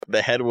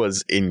The head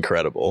was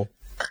incredible.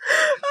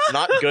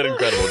 Not good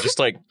incredible, just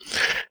like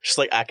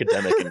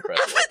academic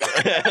incredible.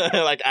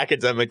 Like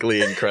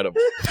academically incredible.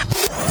 This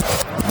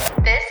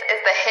is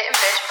the Hit and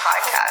Bitch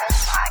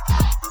podcast.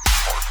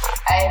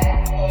 I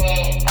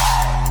hate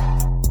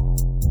that.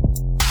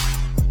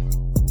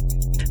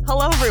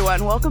 Hello,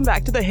 everyone. Welcome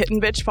back to the Hit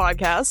and Bitch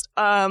podcast.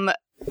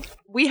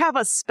 We have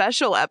a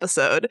special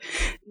episode.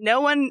 No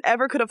one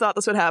ever could have thought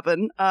this would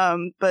happen,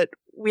 but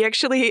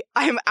I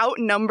am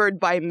outnumbered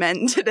by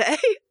men today.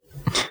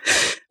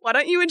 Why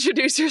don't you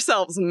introduce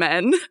yourselves,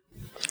 men?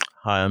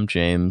 Hi, I'm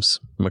James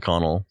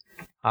McConnell.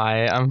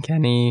 Hi, I'm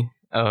Kenny.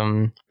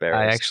 I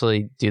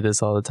actually do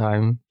this all the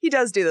time. He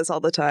does do this all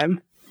the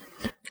time.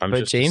 I'm But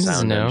just James a is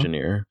sound new.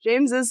 engineer.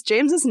 James is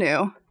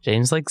new.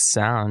 James likes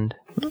sound.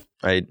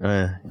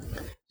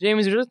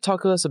 James, you just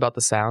talk to us about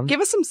the sound.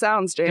 Give us some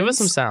sounds, James. Give us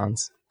some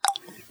sounds.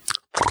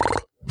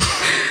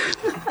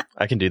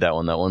 I can do that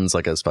one. That one's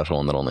like a special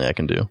one that only I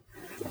can do.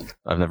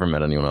 I've never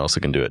met anyone else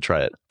who can do it.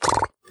 Try it.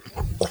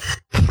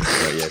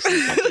 Yes,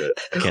 you can't do it.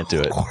 I can't do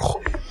it.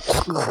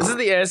 This is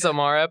the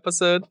ASMR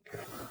episode.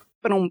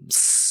 But Or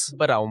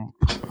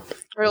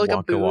like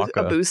Waka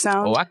waka. a boo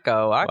sound.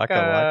 waka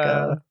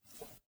Waka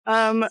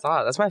waka.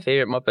 That's my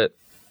favorite Muppet.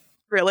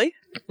 Really?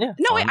 Yeah.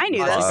 No, wait, I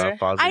knew this.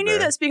 Fozzie I knew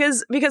Bear. this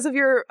because of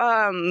your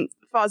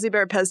Fozzie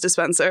Bear Pez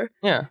dispenser.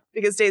 Yeah.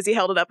 Because Daisy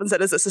held it up and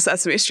said, "Is this a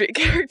Sesame Street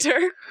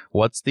character?"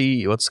 What's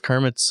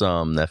Kermit's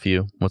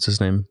nephew? What's his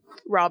name?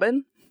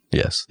 Robin.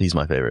 Yes, he's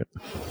my favorite.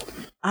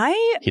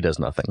 He does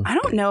nothing. I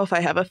don't know if I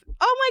have a.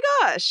 Oh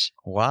my gosh!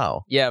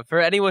 Wow. Yeah, for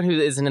anyone who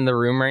isn't in the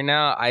room right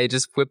now, I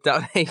just whipped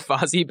out a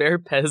Fozzie Bear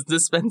Pez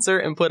dispenser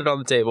and put it on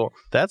the table.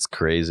 That's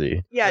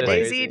crazy. Yeah, That is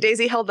Daisy. crazy.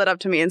 Daisy held that up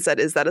to me and said,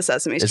 "Is that a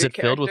Sesame Street Is it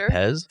character?" filled with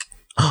Pez?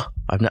 I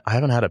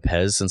haven't had a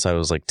Pez since I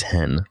was like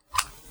 10.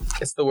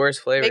 It's the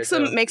worst flavor.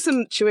 Make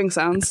some chewing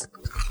sounds.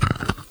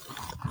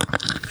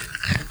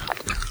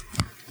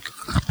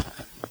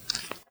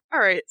 All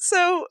right,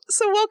 so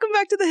welcome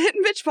back to the Hit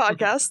and Bitch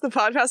podcast, the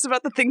podcast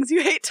about the things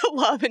you hate to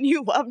love and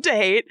you love to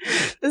hate.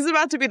 This is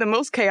about to be the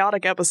most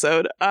chaotic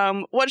episode.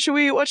 What should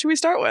we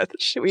start with?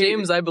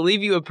 James, I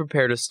believe you have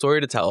prepared a story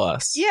to tell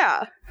us.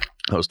 Yeah.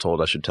 I was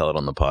told I should tell it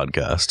on the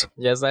podcast.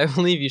 Yes, I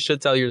believe you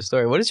should tell your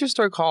story. What is your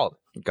story called?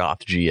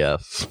 Goth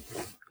GF.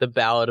 The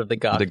Ballad of the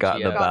Goth. The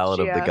GF. Ballad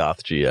of the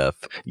Goth GF.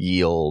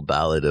 Ye ol'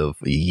 Ballad of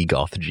Ye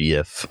Goth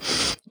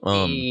GF.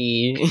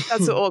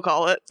 That's what we'll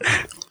call it.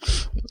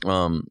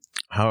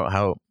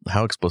 How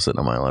explicit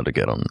am I allowed to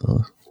get on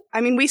this? I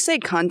mean, we say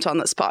cunt on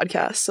this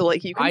podcast, so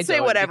like you can I say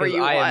don't, whatever because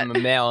you I want. am a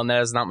male, and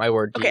that is not my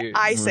word to Okay, use.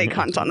 I say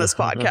cunt on this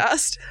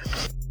podcast.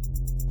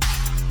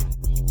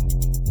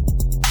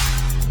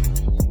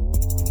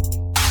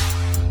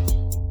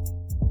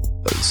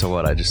 So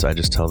what? I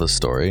just tell this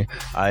story.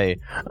 In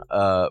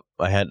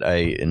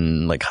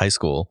like high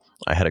school,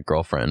 I had a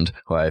girlfriend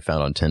who I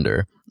found on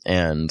Tinder,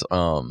 and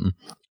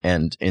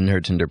in her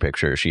Tinder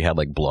picture, she had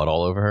like blood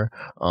all over her.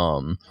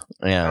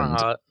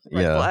 Red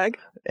flag.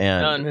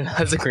 And No,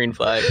 that's a green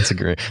flag. it's a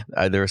great.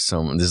 There are this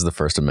is the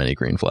first of many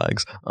green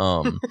flags.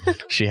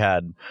 She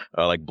had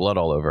like blood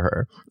all over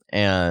her,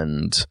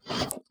 and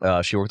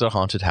she worked at a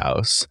haunted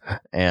house.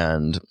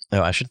 And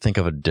I should think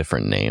of a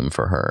different name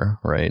for her,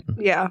 right?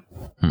 Yeah.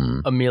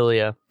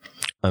 Amelia.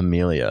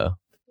 Amelia.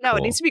 No, Cool.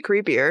 it needs to be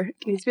creepier.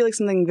 It needs to be like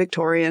something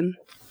Victorian.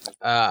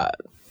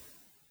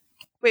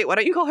 Wait, why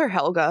don't you call her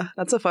Helga?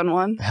 That's a fun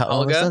one.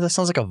 Helga? That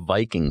sounds like a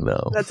Viking,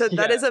 though.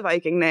 That is a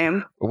Viking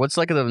name. What's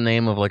like the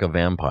name of like a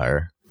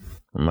vampire?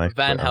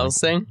 Van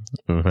Helsing.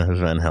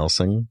 Van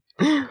Helsing.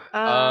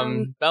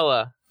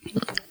 Bella.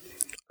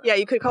 Yeah,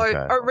 you could call Okay.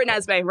 her or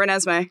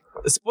Renesmee.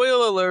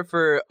 Spoiler alert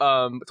for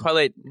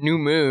Twilight New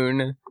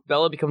Moon.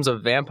 Bella becomes a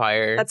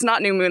vampire. That's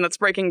not New Moon. That's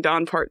Breaking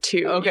Dawn Part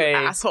 2. Okay. You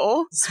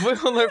asshole. Spoiler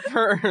alert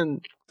for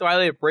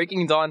Twilight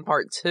Breaking Dawn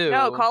Part 2.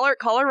 No, call her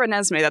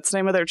Renesmee. That's the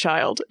name of their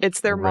child. It's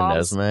their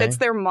mom's. Renesmee? It's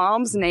their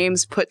mom's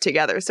names put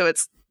together. So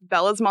it's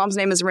Bella's mom's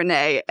name is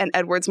Renee, and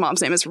Edward's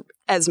mom's name is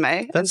Esme.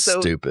 And That's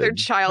so stupid. Their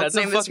child's That's a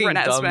name is fucking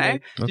dumb name.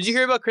 Renesmee. Did you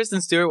hear about Kristen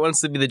Stewart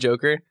wants to be the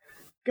Joker?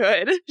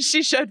 Good.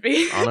 She should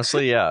be.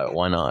 Honestly, yeah.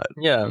 Why not?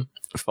 Yeah.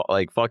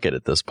 Fuck it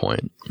at this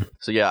point.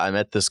 So yeah, I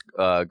met this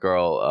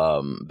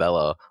girl,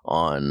 Bella,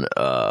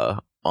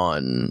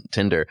 on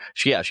Tinder.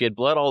 She had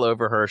blood all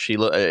over her. She she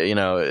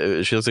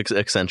looks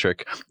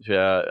eccentric. She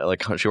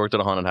worked at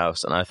a haunted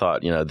house, and I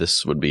thought,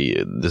 this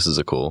is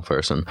a cool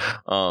person.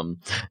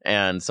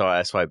 And so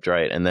I swiped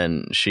right, and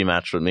then she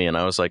matched with me, and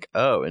I was like,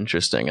 oh,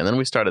 interesting. And then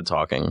we started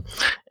talking,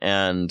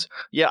 and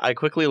yeah, I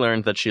quickly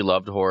learned that she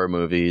loved horror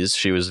movies.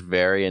 She was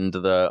very into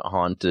the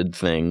haunted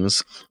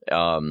things.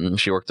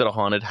 She worked at a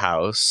haunted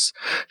house.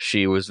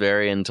 She was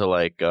very into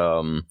like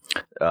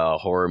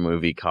horror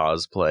movie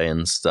cosplay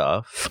and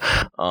stuff.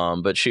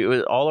 But she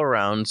was all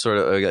around sort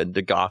of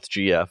the goth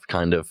GF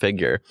kind of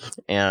figure.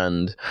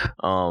 And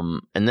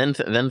then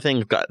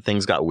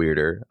things got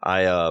weirder.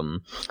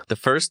 The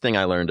first thing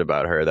I learned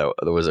about her that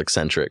was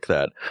eccentric,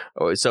 I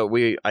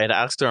had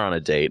asked her on a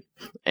date,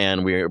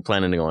 and we were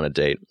planning to go on a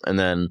date. And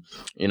then,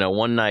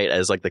 one night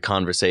as like the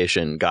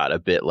conversation got a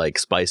bit like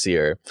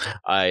spicier,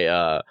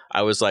 I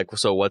was like,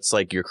 so what's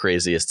like your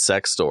craziest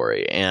sex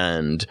story?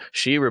 And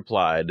she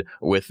replied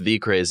with the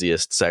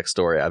craziest sex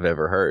story I've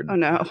ever heard. Oh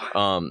no.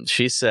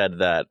 She said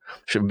that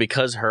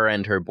because her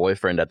and her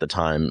boyfriend at the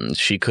time,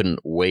 she couldn't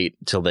wait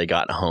till they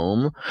got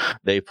home.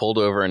 They pulled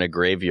over in a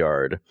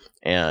graveyard,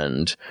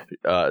 and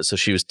so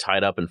she was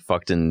tied up and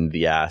fucked in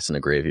the ass in a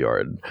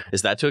graveyard.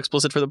 Is that too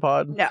explicit for the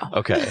pod? No.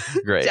 Okay,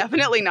 great.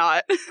 Definitely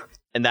not.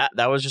 And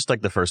that was just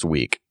like the first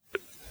week.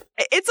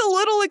 It's a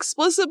little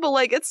explicit, but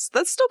like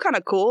that's still kind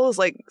of cool. It's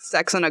like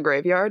sex in a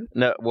graveyard.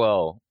 No,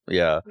 well,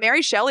 yeah.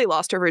 Mary Shelley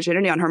lost her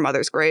virginity on her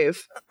mother's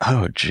grave.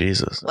 Oh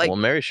Jesus! Well,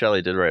 Mary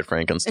Shelley did write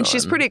Frankenstein, and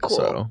she's pretty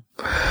cool.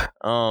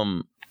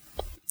 So,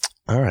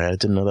 all right, I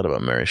didn't know that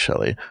about Mary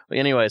Shelley. But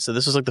anyway, so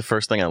this was like the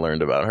first thing I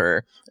learned about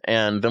her,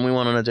 and then we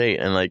went on a date,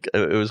 and like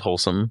it was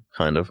wholesome,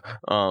 kind of.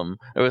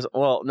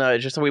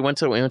 We went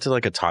to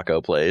like a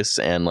taco place,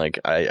 and like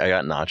I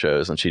got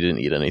nachos, and she didn't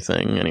eat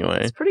anything anyway.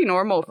 It's pretty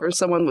normal for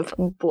someone with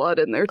blood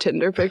in their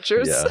Tinder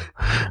pictures. Yeah.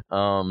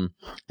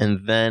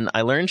 And then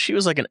I learned she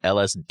was like an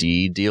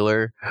LSD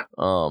dealer,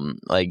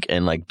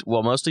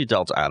 mostly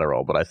dealt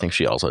Adderall, but I think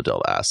she also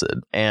dealt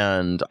acid.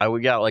 And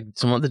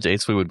some of the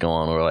dates we would go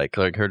on were like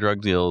her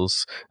drug deals.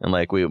 And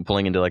like we were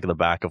pulling into like the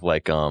back of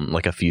like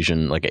a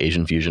fusion, like an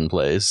Asian fusion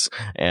place,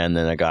 and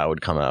then a guy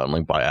would come out and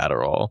like buy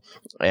Adderall,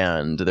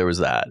 and there was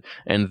that.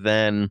 And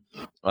then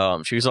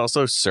she was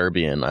also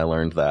Serbian. I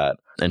learned that,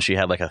 and she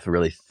had like a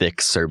really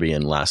thick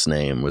Serbian last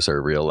name was her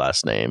real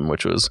last name,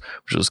 which was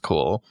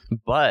cool.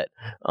 But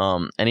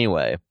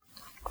anyway.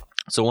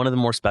 So one of the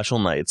more special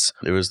nights,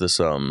 there was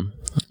this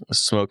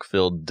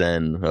smoke-filled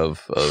den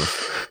of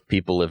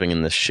people living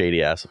in this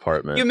shady-ass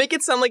apartment. You make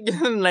it sound like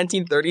you're in the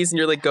 1930s and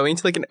you're like going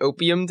to like an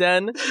opium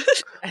den.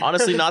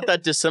 Honestly, not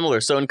that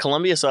dissimilar. So in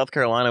Columbia, South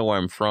Carolina, where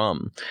I'm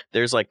from,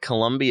 there's like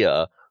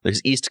Columbia,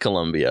 there's East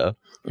Columbia,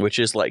 which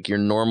is like your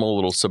normal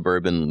little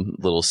suburban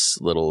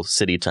little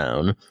city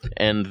town,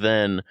 and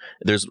then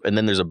there's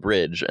a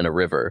bridge and a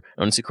river.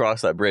 And once you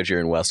cross that bridge,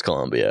 you're in West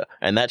Columbia,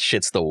 and that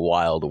shit's the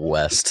Wild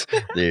West,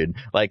 dude.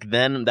 Like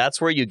then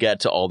that's where you get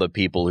to all the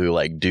people who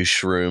like do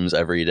shrooms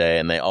every day,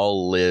 and they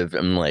all live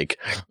and like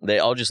they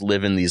all just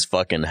live in these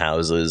fucking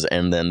houses,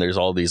 and then there's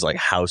all these like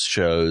house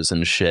shows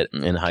and shit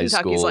in high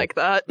school. Kentucky's like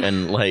that,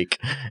 and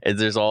like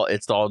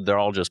they're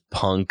all just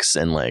punks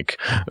and like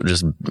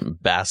just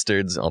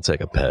bastards. I'll take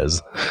a Pez.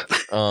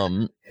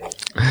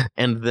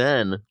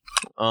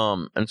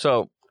 And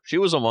so she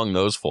was among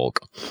those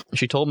folk.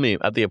 She told me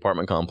at the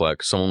apartment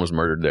complex someone was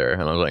murdered there,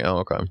 and I was like, oh,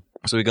 okay.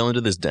 So we go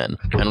into this den,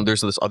 and there's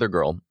this other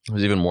girl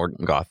who's even more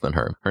goth than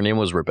her. Her name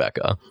was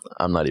Rebecca.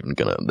 I'm not even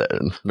gonna.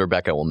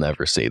 Rebecca will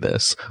never see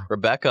this.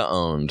 Rebecca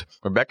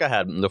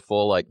had the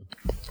full like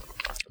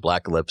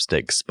black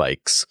lipstick,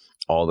 spikes,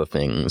 all the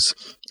things.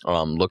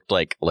 Looked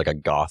like a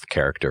goth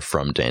character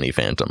from Danny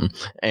Phantom,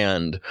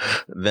 and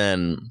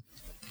then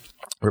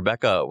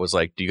Rebecca was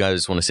like, do you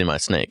guys want to see my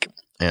snake?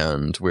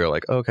 And we were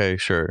like, okay,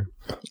 sure.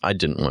 I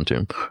didn't want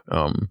to.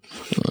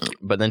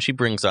 But then she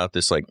brings out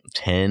this like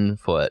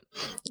 10-foot,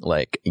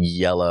 like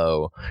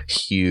yellow,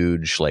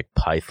 huge, like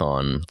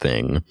python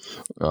thing.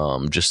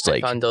 Just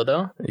like python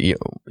dildo?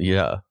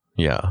 Yeah.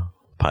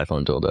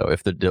 Python dildo.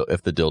 If the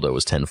dildo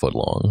was 10 foot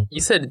long.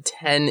 You said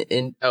 10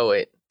 in. Oh,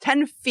 wait.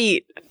 10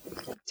 feet.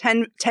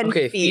 10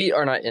 okay, feet. Feet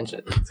are not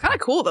inches. It's kind of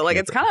cool though. Like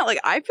it's kind of like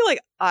I feel like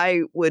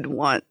I would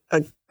want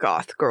a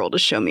goth girl to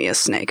show me a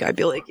snake. I'd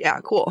be like, yeah,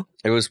 cool.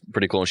 It was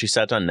pretty cool. And she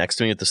sat down next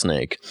to me at the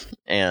snake,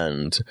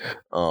 and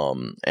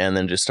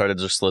then just started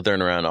just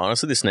slithering around.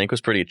 Honestly, the snake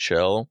was pretty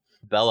chill.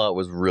 Bella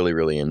was really,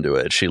 really into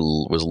it. She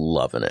was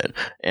loving it.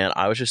 And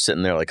I was just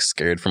sitting there like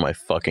scared for my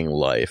fucking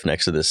life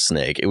next to this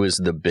snake. It was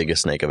the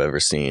biggest snake I've ever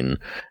seen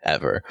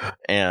ever.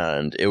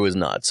 And it was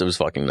nuts. It was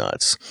fucking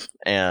nuts.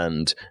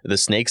 And the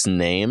snake's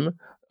name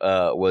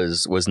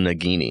was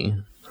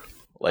Nagini.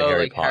 Like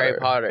Harry Potter. Harry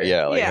Potter.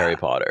 Yeah, Harry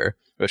Potter.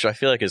 Which I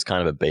feel like is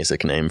kind of a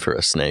basic name for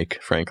a snake,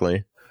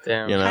 frankly.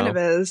 Damn. You know? Kind of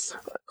is.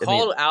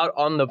 Called out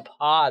on the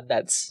pod,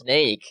 that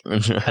snake.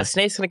 That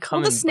snake's gonna come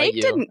and the snake bite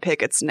you. didn't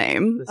pick its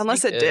name,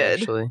 unless it did.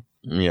 Actually.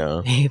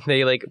 Yeah.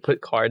 They like put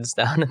cards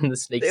down and the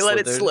snake They let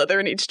it slither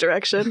in each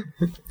direction.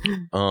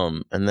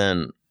 And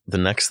then the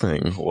next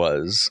thing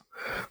was,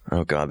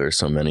 oh god, there's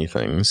so many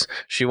things.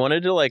 She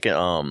wanted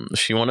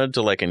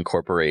to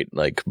incorporate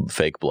like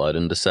fake blood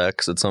into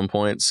sex at some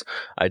points.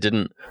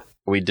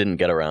 We didn't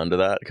get around to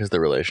that because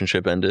the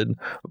relationship ended.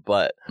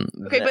 But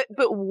okay,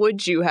 but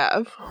would you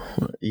have?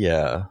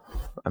 Yeah.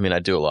 I mean, I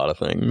do a lot of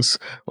things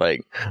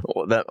like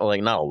that,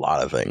 like not a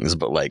lot of things,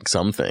 but like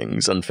some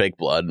things. And fake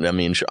blood, I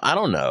mean, I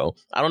don't know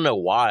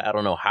why, I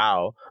don't know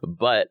how,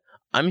 but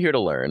I'm here to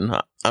learn.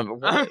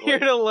 I'm here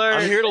to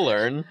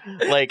learn.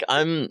 Like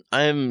I'm,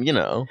 you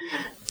know,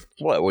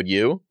 what would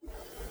you?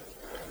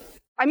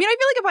 I mean, I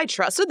feel like if I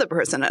trusted the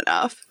person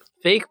enough,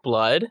 Fake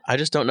blood. I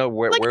just don't know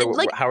where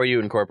how are you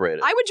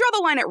incorporated? I would draw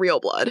the line at real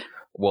blood.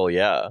 Well,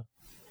 yeah.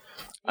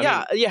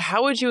 I mean,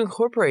 How would you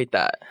incorporate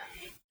that?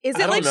 Is I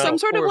it don't like know. some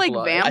sort of Or like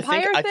blood.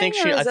 vampire I thing? think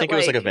it was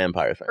like a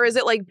vampire thing. Or is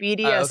it like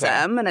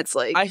BDSM and it's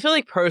like I feel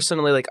like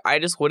personally, like I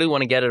just wouldn't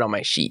want to get it on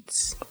my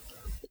sheets.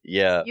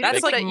 Yeah. you'd have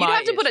to That's like you'd my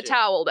have to put a issue.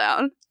 towel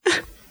down.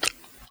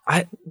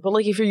 But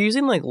like if you're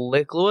using like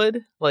liquid,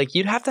 like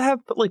you'd have to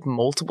have put like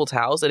multiple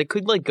towels, and it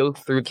could like go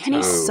through. Kenny,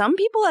 Ooh. some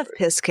people have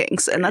piss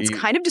kinks, and that's You-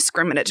 kind of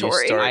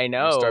discriminatory. I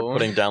know. You start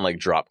putting down like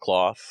drop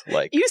cloth,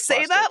 like You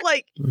say plastic. that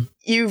like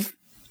you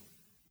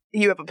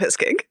have a piss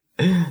kink.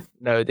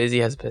 No, Daisy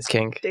has a piss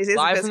kink. Daisy has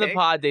a Live piss from the kink.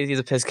 pod, Daisy has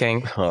a piss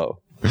kink. Oh,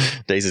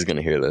 Daisy's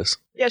gonna hear this.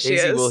 Yes, she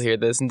Daisy is. will hear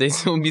this, and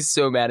Daisy will be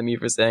so mad at me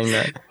for saying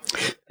that.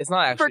 It's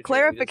not actually For true.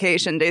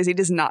 clarification, Daisy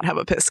does not have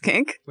a piss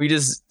kink. We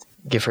just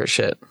give her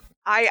shit.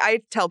 I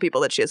tell people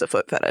that she has a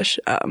foot fetish,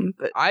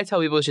 but I tell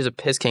people she has a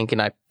piss kink,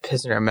 and I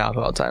piss in her mouth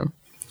all the time.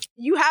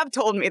 you have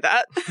told me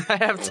that. I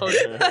have told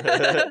you.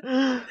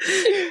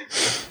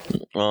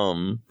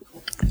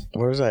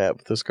 Where was I at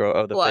with this girl?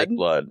 Oh, the Blood. fake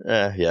blood.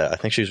 Yeah, I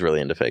think she's really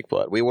into fake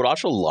blood. We would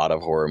watch a lot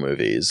of horror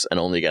movies and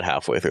only get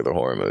halfway through the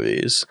horror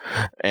movies.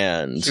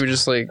 And She was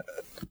just like,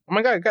 oh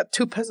my god, I got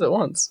 2 Pez at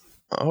once.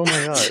 oh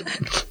my god,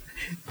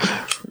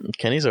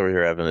 Kenny's over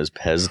here having his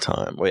Pez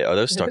time. Wait, are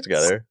those stuck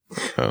together?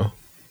 Oh,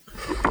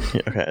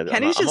 yeah, okay.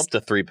 Kenny's I'm up just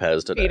to 3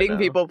 Pez today. Feeding now.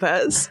 people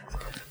Pez.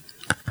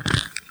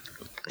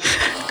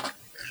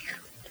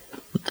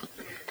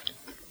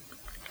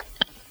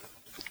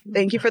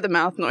 Thank you for the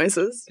mouth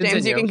noises.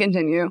 James, you Continue. can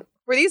continue.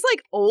 Were these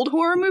like old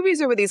horror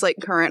movies or were these like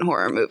current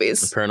horror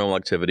movies? Paranormal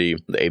Activity,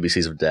 The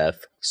ABCs of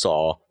Death,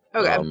 Saw.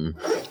 Okay.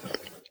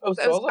 Oh,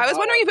 I was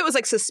wondering if it was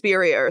like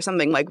Suspiria or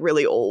something like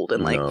really old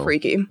and like No.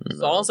 freaky.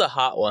 Saul's a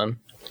hot one.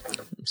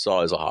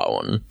 Saw is a hot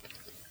one.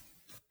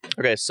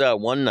 Okay, so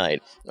one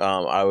night, we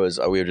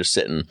were just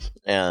sitting,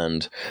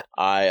 and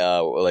I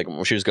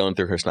she was going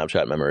through her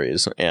Snapchat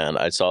memories, and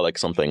I saw like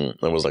something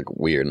that was like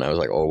weird, and I was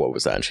like, "Oh, what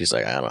was that?" And she's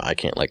like, I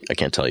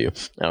can't tell you."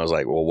 And I was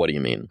like, "Well, what do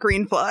you mean?"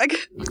 Green flag.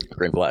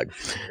 Green flag.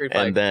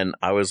 And then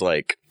I was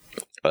like,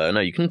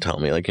 no, you can tell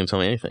me. Like, you can tell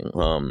me anything.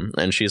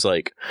 And she's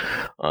like,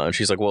 well,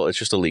 it's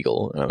just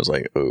illegal. And I was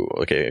like, oh,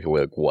 okay.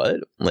 Like, what?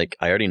 Like,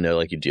 I already know,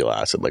 like, you deal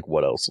acid. Like,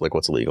 what else? Like,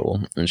 what's illegal?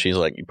 And she's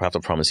like, you have to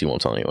promise you won't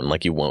tell anyone.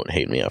 Like, you won't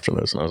hate me after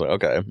this. And I was like,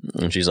 okay.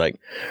 And she's like,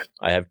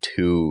 I have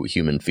 2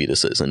 human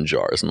fetuses in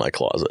jars in my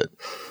closet.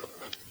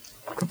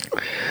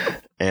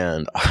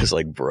 And I was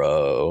like,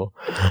 bro,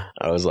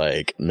 I was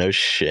like, no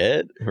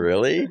shit,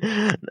 really?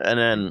 And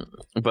then,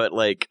 but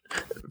like,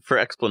 for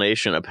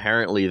explanation,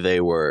 apparently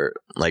they were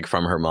like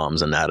from her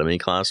mom's anatomy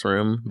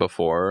classroom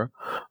before.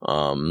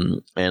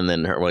 And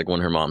then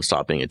when her mom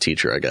stopped being a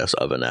teacher, I guess,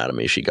 of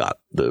anatomy, she got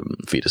the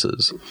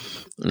fetuses.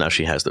 Now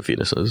she has the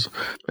fetuses.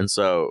 And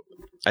so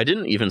I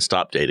didn't even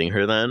stop dating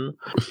her then.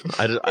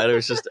 I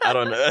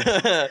don't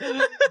know.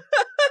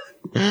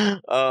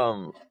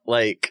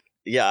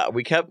 Yeah,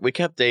 we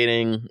kept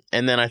dating,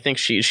 and then I think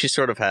she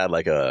sort of had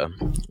like a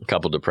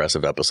couple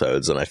depressive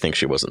episodes, and I think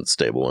she wasn't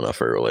stable enough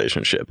for a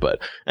relationship. But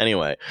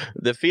anyway,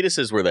 the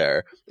fetuses were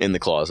there in the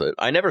closet.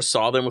 I never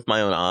saw them with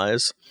my own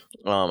eyes.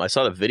 I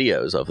saw the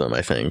videos of them,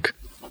 I think.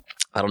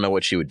 I don't know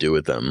what she would do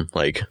with them.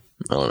 Like,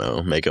 I don't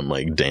know, make them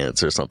like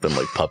dance or something,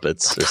 like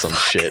puppets or some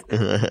shit.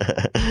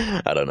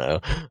 I don't know.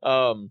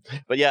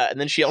 But yeah,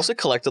 and then she also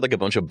collected like a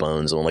bunch of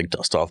bones and like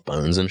dust off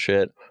bones and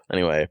shit.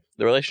 Anyway,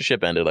 the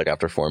relationship ended like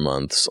after 4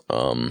 months.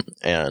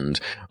 And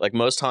like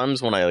most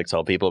times when I like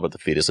tell people about the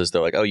fetuses,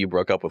 they're like, "Oh, you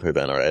broke up with her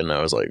then, right?" And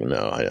I was like,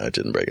 "No, I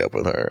didn't break up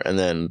with her." And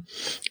then,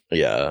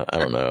 yeah, I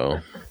don't know.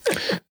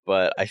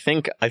 But I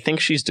think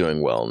she's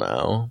doing well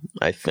now.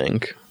 I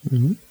think.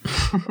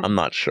 I'm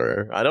not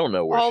sure. I don't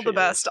know where All she the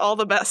best. is. All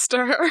the best to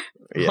her.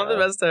 Yeah. All the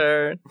best to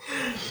her.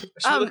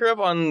 Should we look her up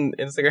on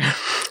Instagram?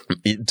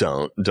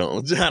 Don't.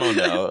 I don't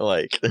know.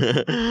 Like,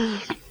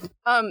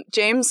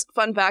 James,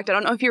 fun fact, I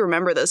don't know if you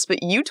remember this,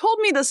 but you told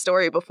me this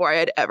story before I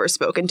had ever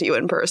spoken to you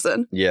in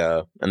person.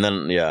 yeah, and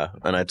then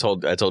and I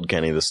told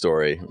Kenny the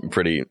story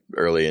pretty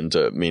early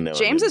into me knowing.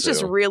 James him, is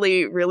just too.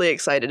 really, really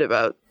excited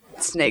about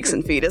snakes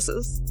and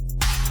fetuses.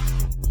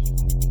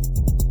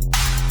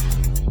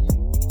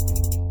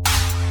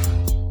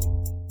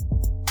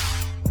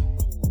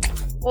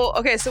 Well,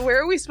 okay, so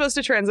where are we supposed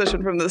to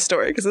transition from this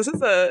story? Because this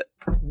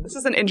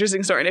is an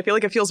interesting story, and I feel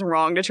like it feels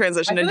wrong to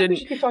transition and didn't. We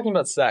should keep talking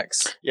about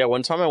sex. Yeah,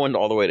 one time I went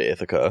all the way to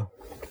Ithaca.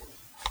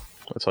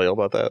 I'll tell you all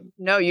about that.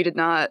 No, you did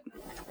not.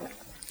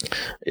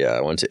 Yeah,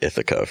 I went to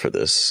Ithaca for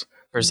this.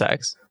 For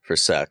sex. For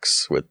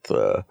sex with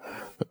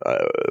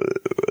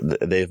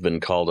they've been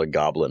called a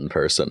goblin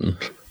person.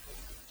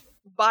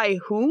 By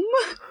whom?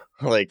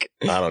 Like,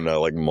 I don't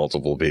know, like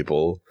multiple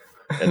people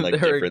in like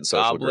They're different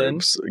social goblin?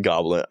 groups.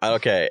 Goblin.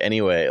 Okay,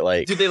 anyway,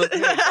 like, Do they look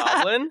like a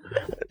goblin?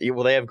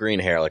 well, they have green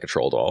hair like a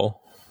troll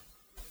doll.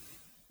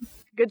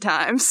 Good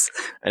times.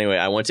 Anyway,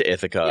 I went to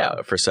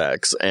Ithaca for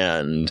sex,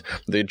 and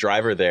the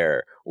driver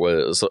there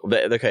was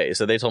okay.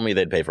 So they told me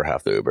they'd pay for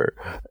half the Uber,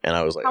 and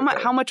I was like,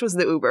 How much was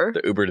the Uber?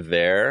 The Uber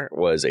there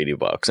was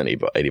 $80 and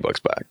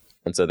 $80 back.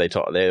 And so they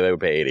would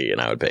pay 80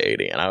 and I would pay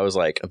 80. And I was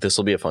like, this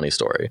will be a funny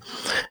story.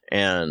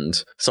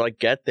 And so I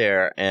get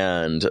there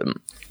and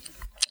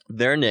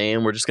their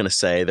name, we're just going to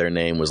say their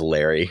name was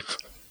Larry.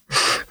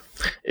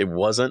 It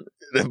wasn't,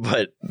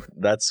 but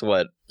that's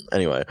what,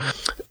 anyway.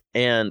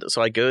 And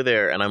so I go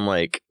there and I'm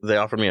like, they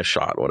offered me a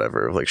shot,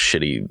 whatever, of like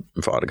shitty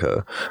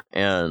vodka.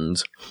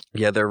 And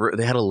yeah,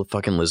 they had a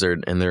fucking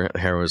lizard and their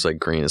hair was like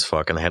green as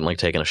fuck and they hadn't like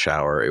taken a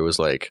shower. It was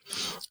like,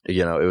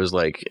 you know, it was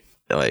like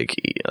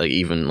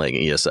even like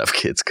ESF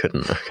kids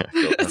couldn't.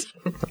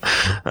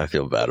 I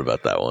feel bad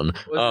about that one.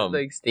 Was it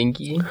like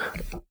stinky?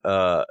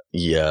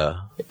 Yeah.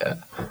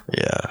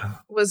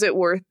 Was it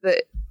worth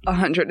the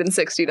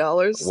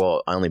 $160?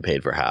 Well, I only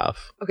paid for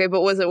half. Okay,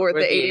 but was it worth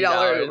the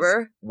 $80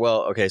 Uber?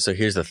 Well, okay, so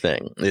here's the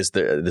thing: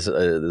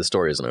 the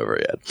story isn't over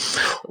yet.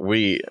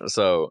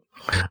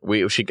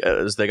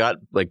 They got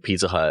like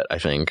Pizza Hut, I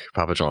think,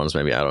 Papa John's,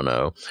 maybe, I don't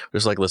know.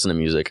 Just like listen to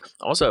music.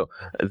 Also,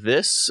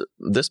 this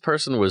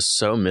person was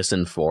so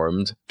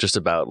misinformed just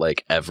about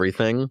like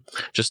everything.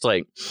 Just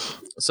like,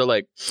 so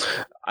like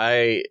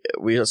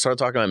we started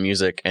talking about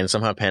music and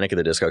somehow Panic at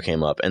the Disco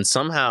came up and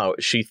somehow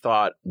she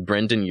thought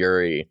Brendan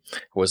Urie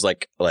was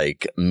like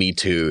Me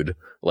Too'd,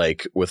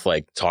 like with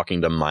like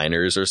talking to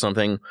minors or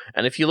something.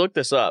 And if you look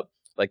this up,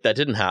 like that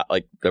didn't happen.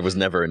 Like that was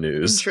never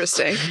news.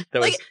 Interesting.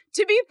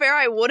 To be fair,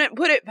 I wouldn't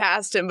put it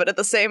past him, but at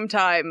the same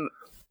time,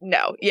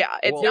 no. Yeah,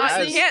 it's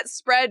not. You can't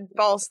spread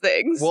false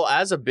things. Well,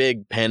 as a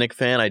big Panic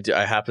fan,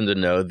 I happen to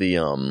know the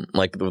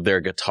like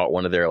their guitar,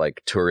 one of their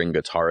like touring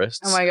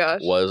guitarists. Oh my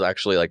gosh, was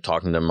actually like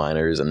talking to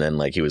minors, and then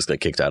like he was like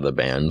kicked out of the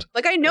band.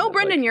 Like I know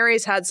Brendan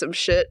Urie's had some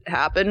shit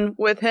happen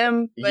with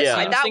him, but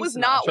yeah, that was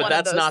not one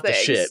of those things. But that's not the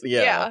shit.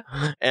 Yeah.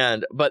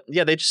 But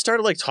they just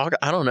started like talking.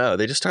 I don't know.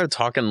 They just started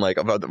talking like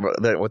about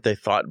what they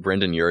thought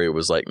Brendan Urie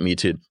was like Me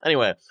Too.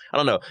 Anyway, I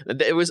don't know.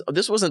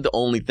 This wasn't the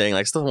only thing.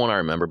 Like, it's the one I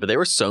remember, but they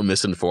were so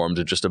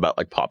misinformed just about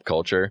like pop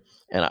culture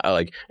and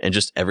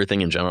just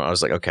everything in general. I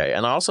was like, okay.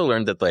 And I also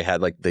learned that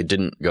they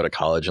didn't go to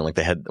college and like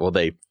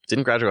they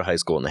didn't graduate high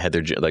school and they had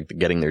their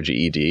getting their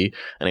GED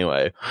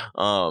anyway.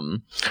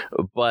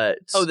 But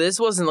this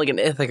wasn't like an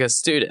Ithaca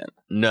student.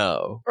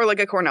 No, or like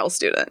a Cornell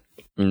student.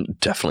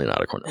 Definitely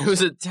not a Cornell. It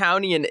was a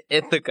townie in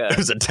Ithaca. It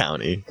was a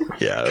townie.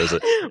 Yeah,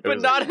 but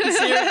not in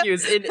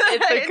Syracuse, in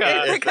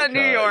Ithaca. Ithaca, New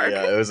York.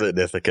 Yeah, it was an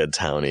Ithaca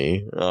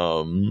townie.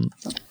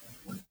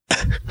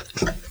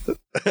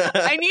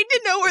 I need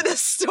to know where the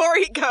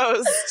story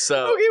goes.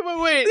 So okay, but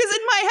wait. Because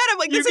in my head, I'm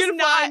like,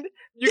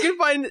 you can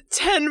find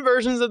 10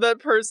 versions of that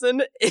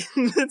person in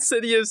the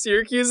city of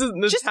Syracuse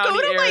in the just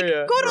townie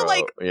area. Go to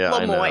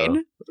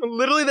Lemoyne.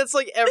 Literally, that's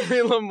like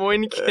every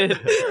Lemoyne kid.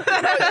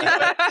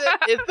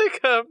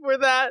 Ithaca for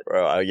that.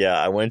 Bro,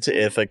 I went to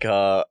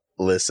Ithaca.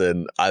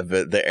 Listen,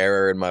 the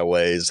error in my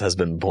ways has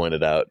been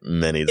pointed out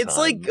many times. It's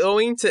like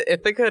going to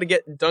Ithaca to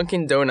get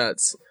Dunkin'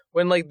 Donuts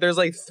when like there's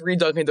like 3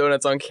 Dunkin'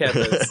 Donuts on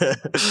campus.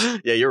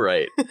 Yeah, you're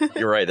right.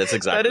 That's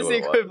exactly that is what the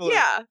equivalent.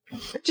 Yeah,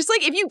 just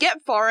like if you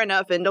get far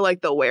enough into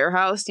like the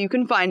warehouse, you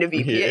can find a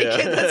VPA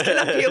kid that's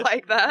gonna be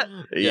like that.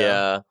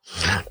 Yeah.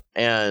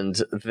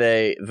 And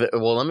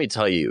well, let me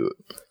tell you,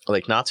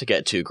 like, not to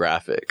get too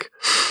graphic,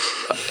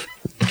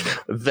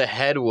 the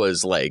head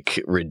was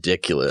like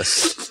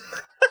ridiculous.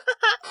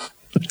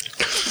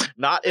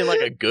 Not in like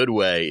a good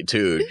way,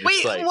 too. Just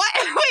Wait, like, what?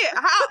 Wait,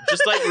 how?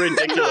 Just like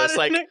ridiculous,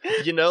 like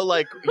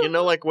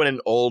like when an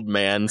old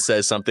man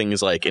says something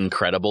is like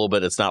incredible,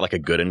 but it's not like a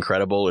good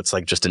incredible. It's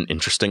like just an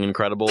interesting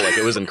incredible. Like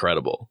it was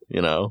incredible,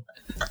 you know.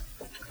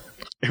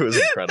 It was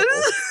incredible.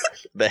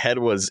 The head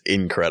was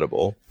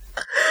incredible.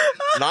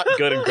 Not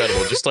good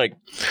incredible, just like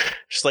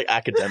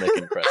academic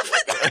incredible.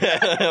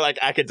 Like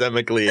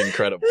academically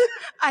incredible.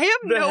 I have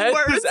the no head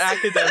words. Was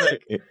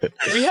academic.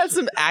 We had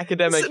some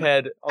academic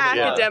head.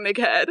 Academic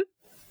head.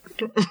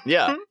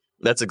 Yeah,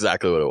 that's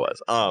exactly what it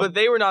was. But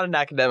they were not an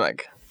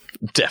academic.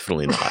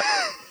 Definitely not.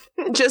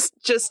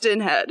 just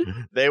in head.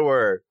 They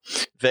were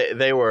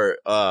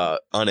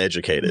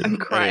uneducated. I'm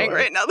crying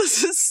right now.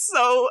 This is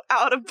so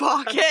out of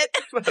pocket.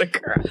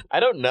 I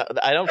don't know.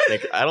 I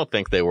don't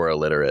think they were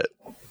illiterate.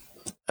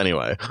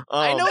 Anyway,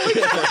 I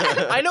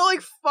know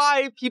like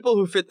 5 people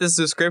who fit this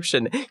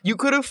description. You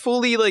could have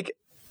fully like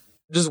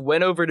just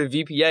went over to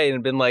VPA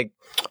and been like,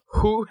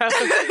 who got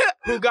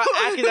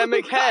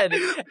academic head,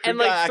 and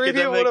like 3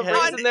 people would have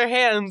raised in their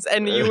hands,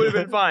 and you would have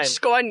been fine.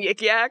 Just go on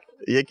Yik Yak.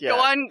 Go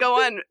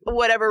on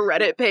whatever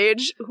Reddit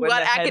page. Who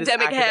got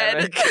academic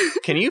head?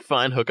 Can you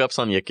find hookups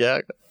on Yik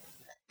Yak?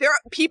 There are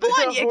people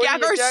on Yik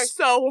Yak are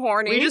so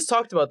horny. We just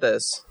talked about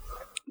this.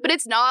 But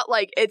it's not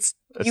like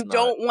you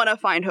don't want to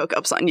find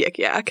hookups on Yik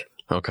Yak.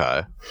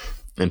 Okay.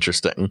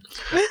 Interesting.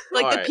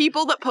 Like the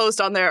people that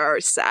post on there are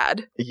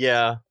sad.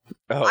 Yeah.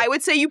 Oh. I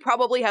would say you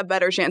probably have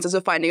better chances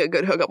of finding a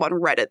good hookup on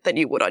Reddit than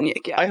you would on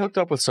Yik Yak. I hooked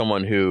up with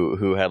someone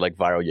who had like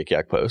viral Yik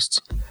Yak posts.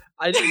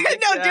 No, do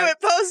it.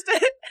 Post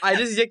it. I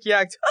just Yik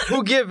Yacked.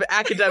 Who give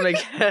academic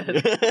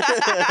head?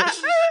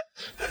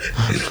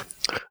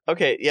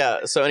 Okay, yeah.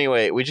 So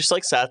anyway, we just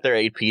like sat there,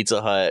 ate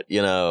Pizza Hut,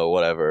 you know,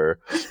 whatever.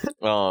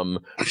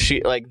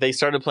 She like they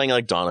started playing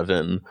like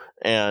Donovan,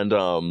 and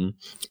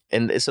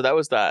so that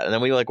was that. And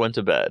then we like went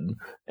to bed, and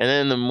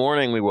then in the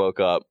morning we woke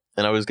up,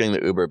 and I was getting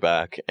the Uber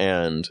back,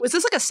 and Was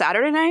this like a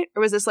Saturday night,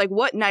 or was this like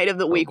what night of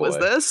the week was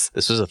boy. this?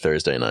 this was a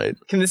Thursday night.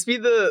 Can this be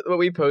what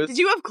we post? Did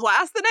you have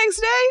class the next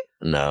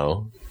day?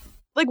 No,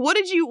 Like, what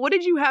did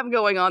you have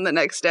going on the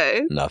next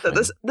day? nothing.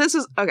 This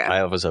is okay.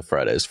 I always have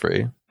Fridays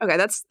free. Okay,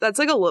 that's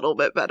like a little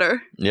bit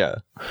better. Yeah.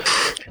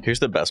 Here's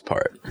the best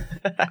part.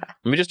 Let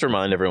me just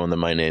remind everyone that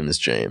my name is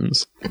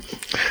James.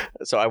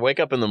 So I wake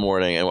up in the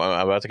morning and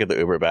I'm about to get the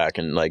Uber back,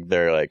 and like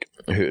they're like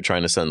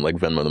trying to send like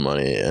Venmo the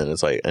money, and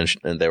it's like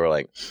and they were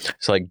like,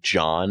 so like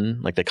John,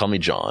 like they call me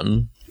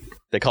John.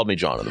 They called me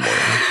John in the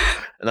morning,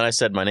 and then I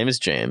said my name is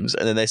James,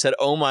 and then they said,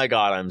 "Oh my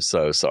God, I'm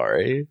so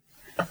sorry."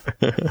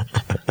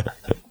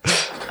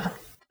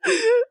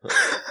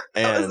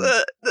 And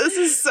This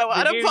is so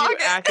out of Did pocket.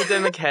 you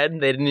academic head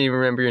and they didn't even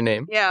remember your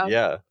name? Yeah.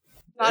 yeah.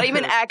 Not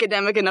even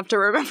academic enough to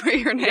remember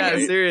your name. Yeah,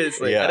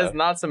 seriously. Yeah. That is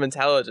not some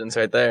intelligence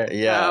right there.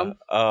 Yeah.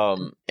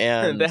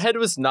 And The head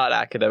was not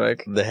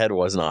academic. the head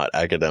was not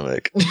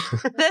academic.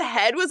 The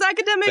head was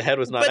academic. The head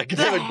was not but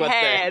academic, but the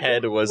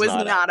head was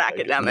not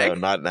academic. No,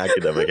 not an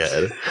academic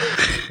head.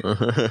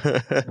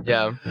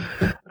 Yeah.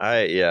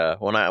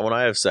 When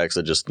I have sex,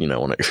 I just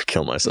want to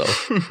kill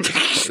myself.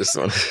 Just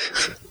want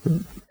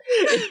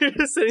You're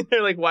just sitting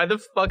there like, why the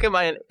fuck am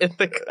I in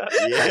Ithaca?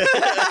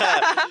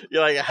 yeah.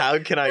 You're like, how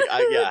can I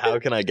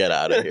get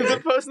out of The here?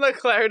 post-nut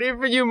clarity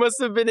for you must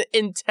have been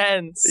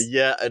intense.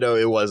 Yeah, I know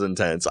it was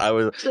intense. I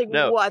was Like,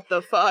 no. what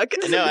the fuck?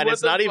 No, and What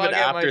it's the not even fuck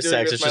am I after doing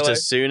sex. with It's my just life?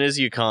 as soon as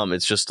you come,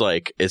 it's just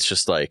like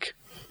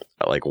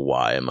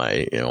why am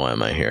I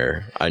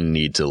here? I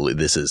need to leave.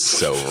 This is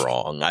so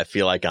wrong. I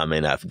feel like I'm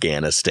in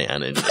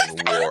Afghanistan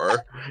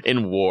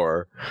in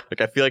war. Like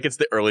I feel like it's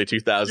the early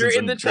 2000s You're in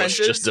and the Bush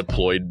trenches. just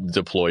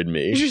deployed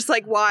me. You're just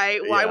like, why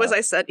Yeah. was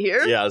I sent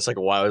here? Yeah, it's like,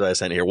 why was I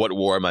sent here? What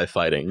war am I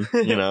fighting?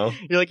 You know?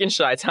 You're like in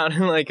Chi-Town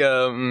in like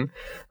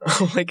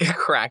like a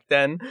crack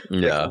den.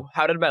 Yeah. Like,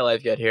 how did my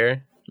life get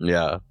here?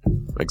 Yeah.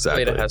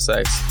 Exactly. Way to have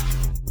sex.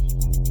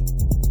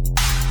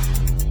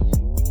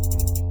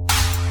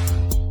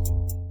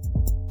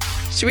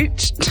 Should we?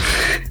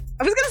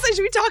 I was gonna say,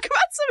 should we talk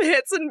about some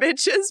hits and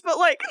bitches? But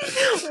like,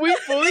 We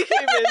fully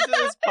came into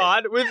this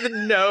pod with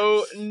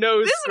no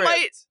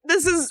script.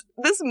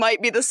 this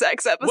might be the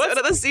sex episode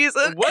of the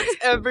season. What's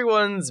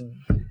everyone's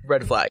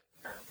red flag?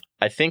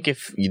 I think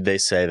if they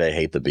say they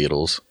hate the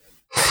Beatles.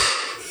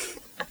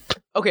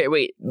 Okay,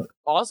 wait.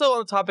 Also on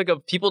the topic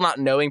of people not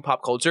knowing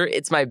pop culture,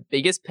 it's my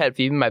biggest pet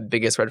peeve and my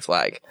biggest red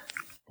flag.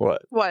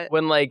 What? What?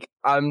 When like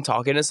I'm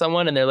talking to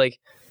someone and they're like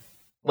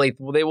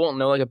they won't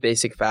know like a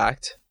basic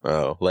fact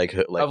Oh, like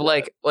of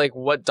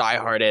what Die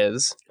Hard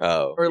is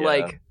oh, or yeah.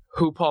 like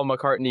who Paul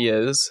McCartney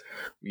is.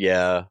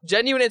 yeah.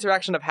 Genuine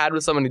interaction I've had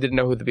with someone who didn't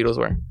know who the Beatles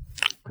were.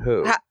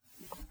 Who?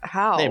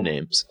 How? Name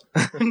names.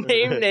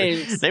 Name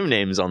names. Name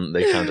names on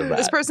the account of that.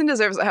 This person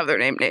deserves to have their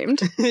name named.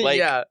 Like-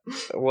 yeah.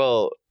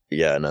 Well,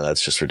 yeah, no,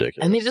 that's just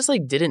ridiculous. And they just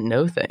like didn't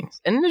know things.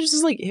 And then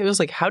it was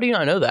like, how do you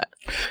not know that?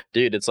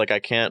 Dude, it's like I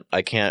can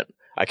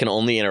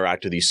only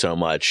interact with you so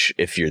much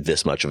if you're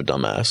this much of a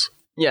dumbass.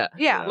 Yeah.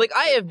 Yeah. Like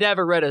I have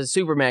never read a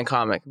Superman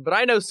comic, but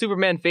I know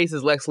Superman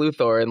faces Lex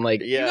Luthor and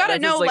like Yeah. You gotta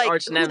that's know his, like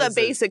arch who the nemesis.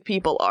 basic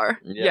people are.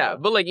 Yeah,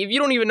 but like if you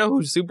don't even know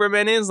who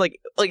Superman is, like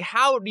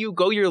how do you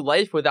go your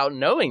life without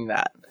knowing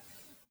that?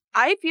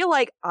 I feel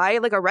like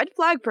a red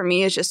flag for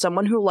me is just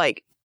someone who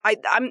like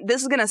I'm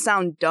this is gonna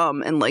sound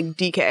dumb and like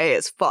DKA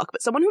as fuck,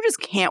 but someone who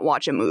just can't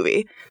watch a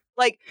movie.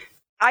 Like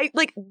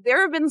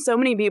there have been so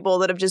many people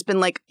that have just been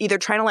like either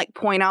trying to like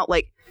point out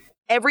like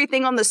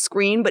everything on the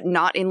screen, but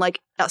not in like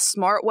a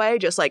smart way,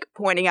 just like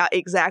pointing out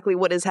exactly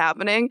what is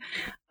happening.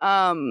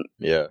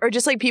 Yeah. Or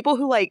just like people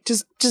who like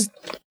just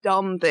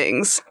dumb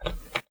things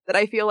that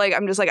I feel like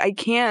I'm just like I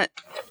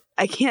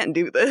can't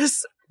do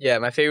this. Yeah,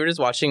 my favorite is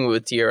watching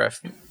with TRF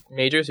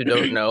majors who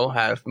don't know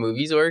how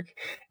movies work,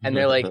 and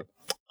they're like,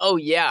 "Oh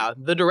yeah,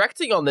 the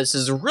directing on this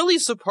is really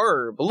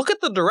superb. Look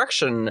at the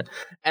direction,"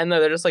 and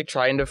they're just like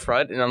trying to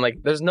front, and I'm like,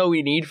 "There's no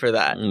need for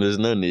that. There's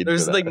no need.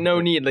 There's for like that.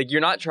 no need. Like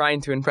you're not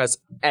trying to impress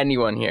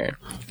anyone here."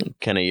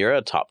 Kenny, you're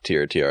a top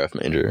tier TRF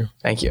major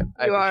Thank you.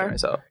 I You appreciate are.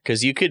 myself.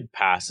 because you could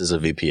pass as a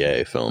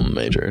VPA film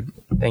major.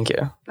 Thank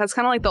you. That's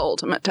kind of like the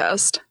ultimate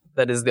test.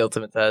 That is the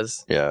ultimate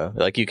test. Yeah,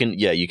 like you can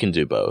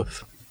do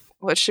both.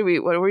 What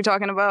are we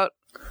talking about?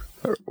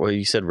 Well,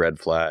 you said red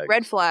flag.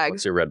 Red flags.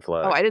 What's your red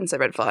flag? Oh, I didn't say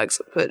red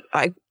flags, but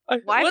Well, I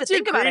have to What's your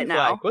think about green it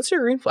now. flag? What's your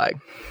green flag?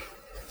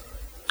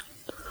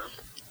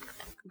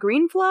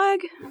 green flag?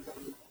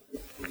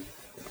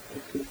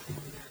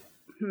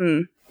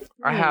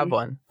 I have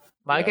one.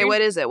 My Okay, green-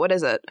 what is it? What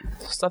is it?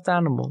 stuffed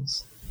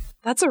animals.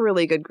 That's a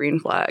really good green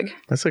flag.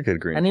 That's a good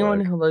green Anyone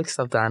flag. who likes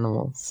stuffed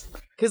animals.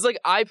 Because, like,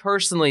 I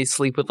personally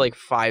sleep with, like,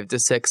 5 to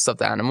 6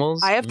 stuffed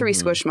animals. I have 3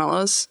 Mhm.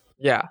 squishmallows.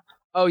 Yeah.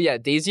 Oh, yeah.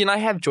 Daisy and I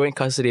have joint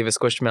custody of a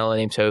squishmallow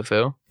named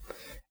Tofu.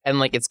 And,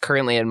 like, it's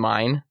currently in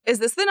mine. Is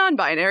this the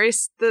non-binary,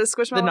 the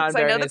squishmallow? 'Cause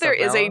I know non-binary that there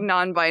is a stuffed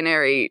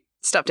non-binary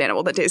stuffed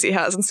animal that Daisy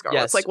has, and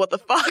Scarlett's Yes. like, what the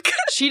fuck?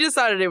 She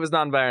decided it was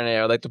non-binary.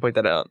 I would like to point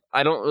that out.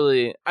 I don't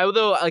really,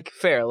 although like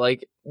fair,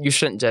 like you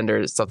shouldn't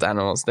gender stuffed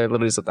animals. They're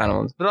literally stuffed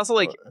animals, but also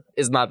like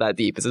it's not that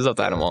deep. It's a stuffed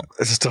animal.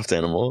 It's a stuffed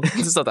animal.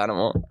 It's a stuffed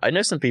animal. I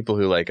know some people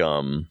who like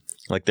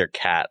their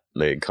cat.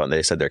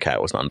 They said their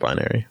cat was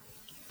non-binary.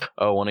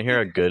 Oh, want to hear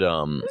a good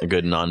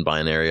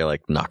non-binary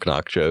like knock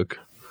joke?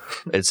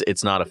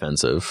 It's not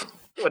offensive.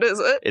 What is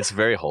it? It's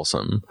very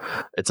wholesome.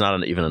 It's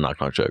not even a knock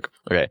joke.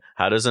 Okay,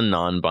 how does a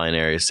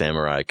non-binary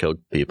samurai kill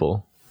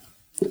people?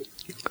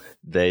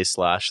 They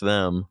slash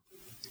them.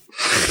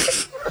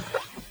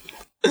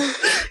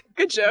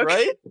 Good joke.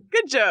 Right?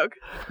 Good joke.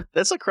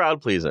 That's a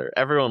crowd pleaser.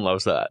 Everyone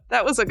loves that.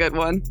 That was a good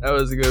one. That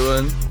was a good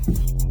one.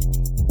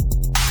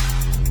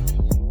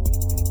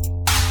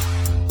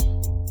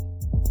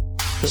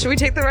 Should we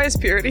take the rice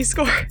purity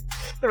score?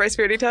 The rice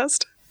purity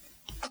test?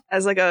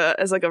 As like a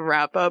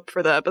wrap up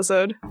for the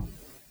episode?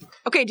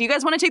 Okay, do you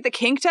guys want to take the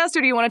kink test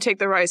or do you want to take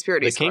the rice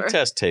purity The score? kink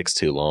test takes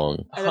too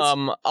long.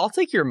 I'll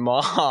take your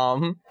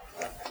mom.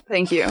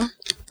 Thank you.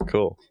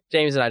 Cool.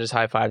 James and I just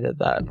high-fived at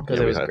that because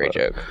Yeah, it we was a great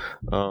high-fived. joke.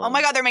 Oh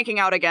my god, they're making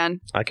out again.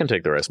 I can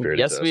take the rest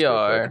purity Yes, test we real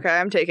are. quick. Okay,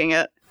 I'm taking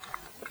it.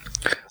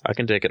 I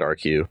can take it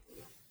RQ.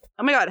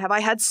 Oh my god, have I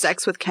had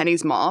sex with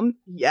Kenny's mom?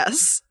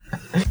 Yes.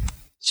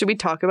 Should we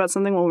talk about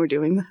something while we're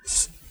doing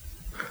this?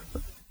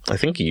 I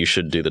think you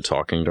should do the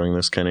talking during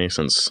this, Kenny,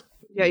 since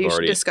Yeah, you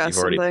should discuss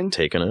you've already something.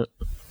 taken it.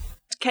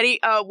 Kenny,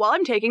 while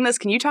I'm taking this,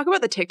 can you talk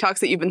about the TikToks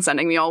that you've been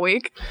sending me all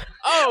week?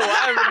 Oh,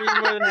 I would be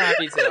more than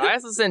happy to. I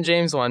also sent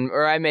James one,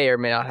 or I may or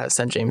may not have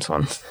sent James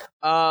one.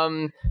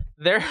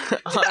 There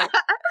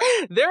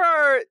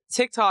are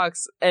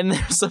TikToks, and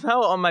they're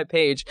somehow on my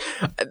page.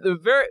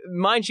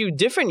 Mind you,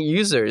 different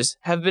users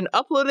have been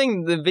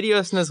uploading the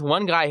videos from this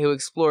one guy who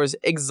explores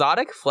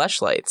exotic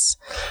fleshlights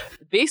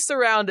based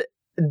around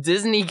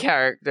Disney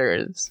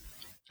characters.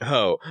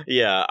 Oh,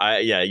 yeah.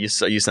 You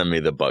sent me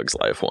the Bugs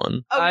Life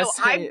one. Oh, I no,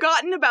 say- I've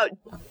gotten about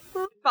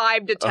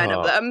 5 to 10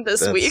 of them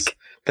this week.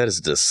 That is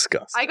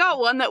disgusting. I got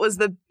one that was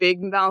the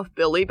Big Mouth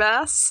Billy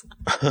Bass.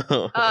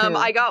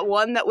 I got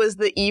one that was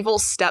the evil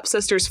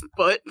stepsister's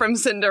foot from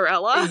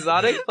Cinderella.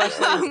 Exotic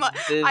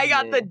fleshlights. I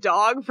got the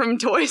dog from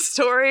Toy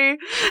Story.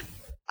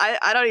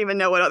 I don't even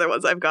know what other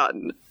ones I've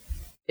gotten.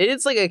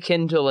 It's like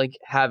akin to like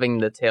having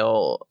the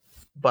tail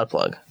butt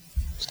plug.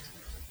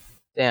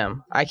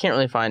 Damn, I can't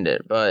really find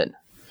it, but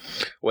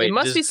Wait, it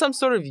must be some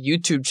sort of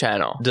YouTube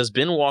channel. Does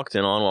Ben walked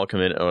in on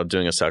while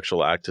doing a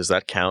sexual act? Does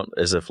that count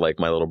as if like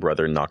my little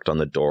brother knocked on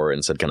the door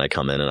and said, "Can I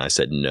come in?" and I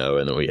said no,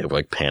 and then we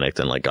like panicked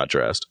and like got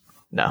dressed?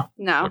 No.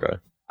 Okay,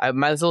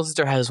 My little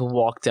sister has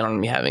walked in on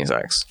me having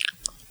sex.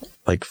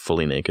 like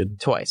fully naked.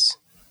 Twice.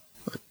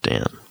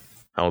 Damn.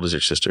 How old is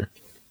your sister?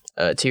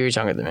 2 years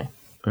younger than me.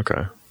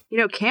 Okay. You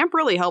know, camp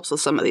really helps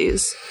with some of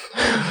these.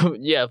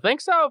 Yeah,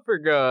 thanks out for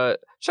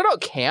shout out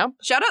camp.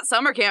 Shout out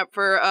summer camp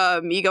for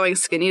me going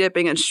skinny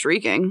dipping and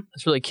streaking.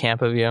 That's really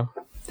camp of you.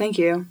 Thank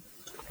you.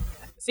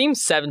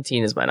 Seems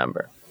 17 is my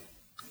number.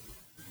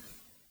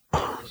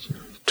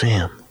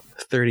 Damn.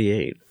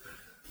 38.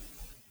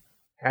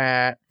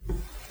 I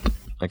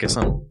guess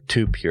I'm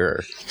too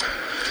pure.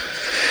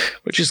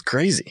 Which is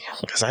crazy,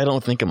 because I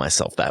don't think of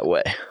myself that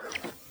way.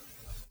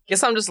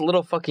 Guess I'm just a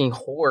little fucking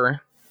whore.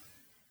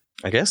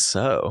 I guess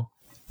so.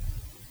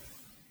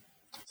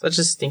 Such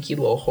a stinky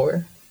little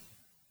whore.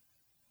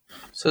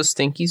 So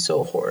stinky,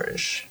 so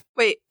whorish.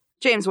 Wait,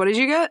 James, what did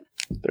you get?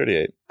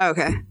 38.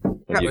 Okay.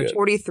 What'd you get?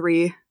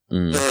 43.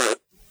 Mm.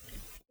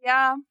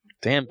 Yeah.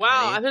 Damn.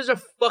 Wow, I'm such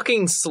a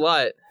fucking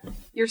slut.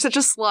 You're such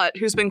a slut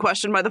who's been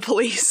questioned by the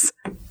police.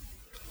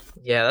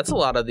 Yeah, that's a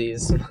lot of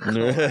these.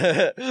 Kenny.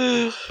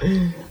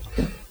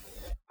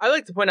 I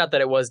like to point out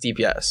that it was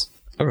DPS,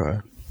 Okay.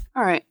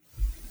 All right.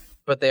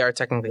 but they are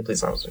technically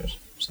police officers.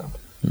 So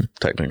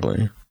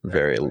Technically.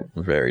 Very,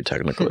 very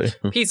technically.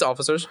 peace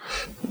officers.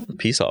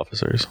 Peace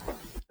officers.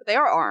 They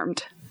are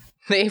armed.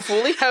 They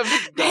fully have.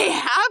 They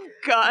have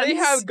guns. They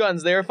have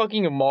guns. They are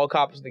fucking mall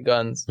cops with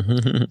guns.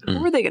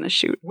 Who are they going to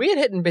shoot? We had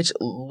Hit and Bitch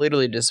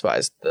literally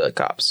despised the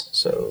cops,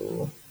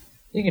 so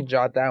you can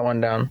jot that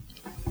one down.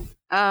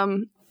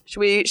 Should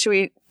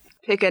we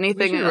pick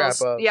anything We should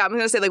else? wrap up. Yeah, I'm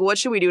going to say, like, what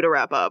should we do to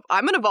wrap up?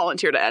 I'm going to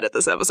volunteer to edit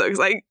this episode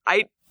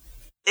because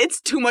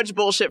it's too much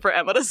bullshit for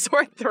Emma to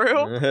sort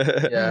through.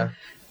 Yeah.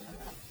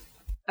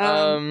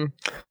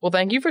 Well,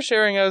 thank you for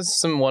sharing us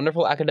some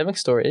wonderful academic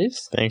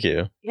stories. Thank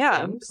you. Yeah,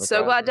 I'm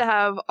so glad to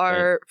have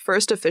our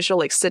first official,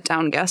 like,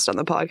 sit-down guest on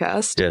the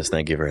podcast. Yes,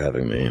 thank you for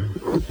having me.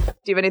 Do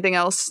you have anything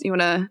else you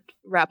want to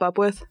wrap up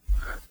with?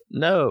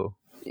 No.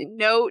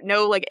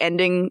 No, like,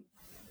 ending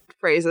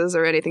phrases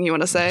or anything you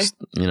want to say? Just,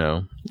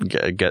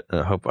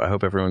 I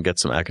hope everyone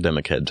gets some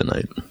academic head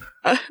tonight.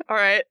 All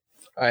right.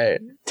 All right.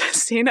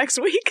 See you next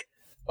week.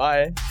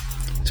 Bye.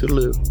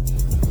 Toodaloo.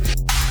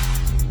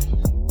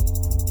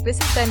 This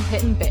has been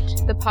Hit and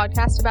Bitch, the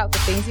podcast about the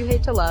things you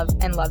hate to love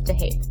and love to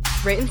hate.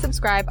 Rate and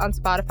subscribe on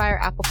Spotify or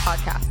Apple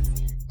Podcasts.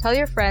 Tell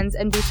your friends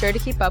and be sure to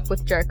keep up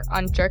with Jerk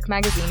on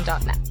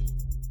jerkmagazine.net.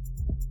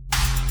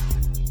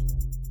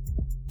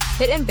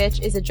 Hit and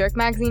Bitch is a Jerk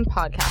Magazine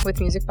podcast with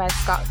music by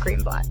Scott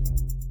Greenblatt.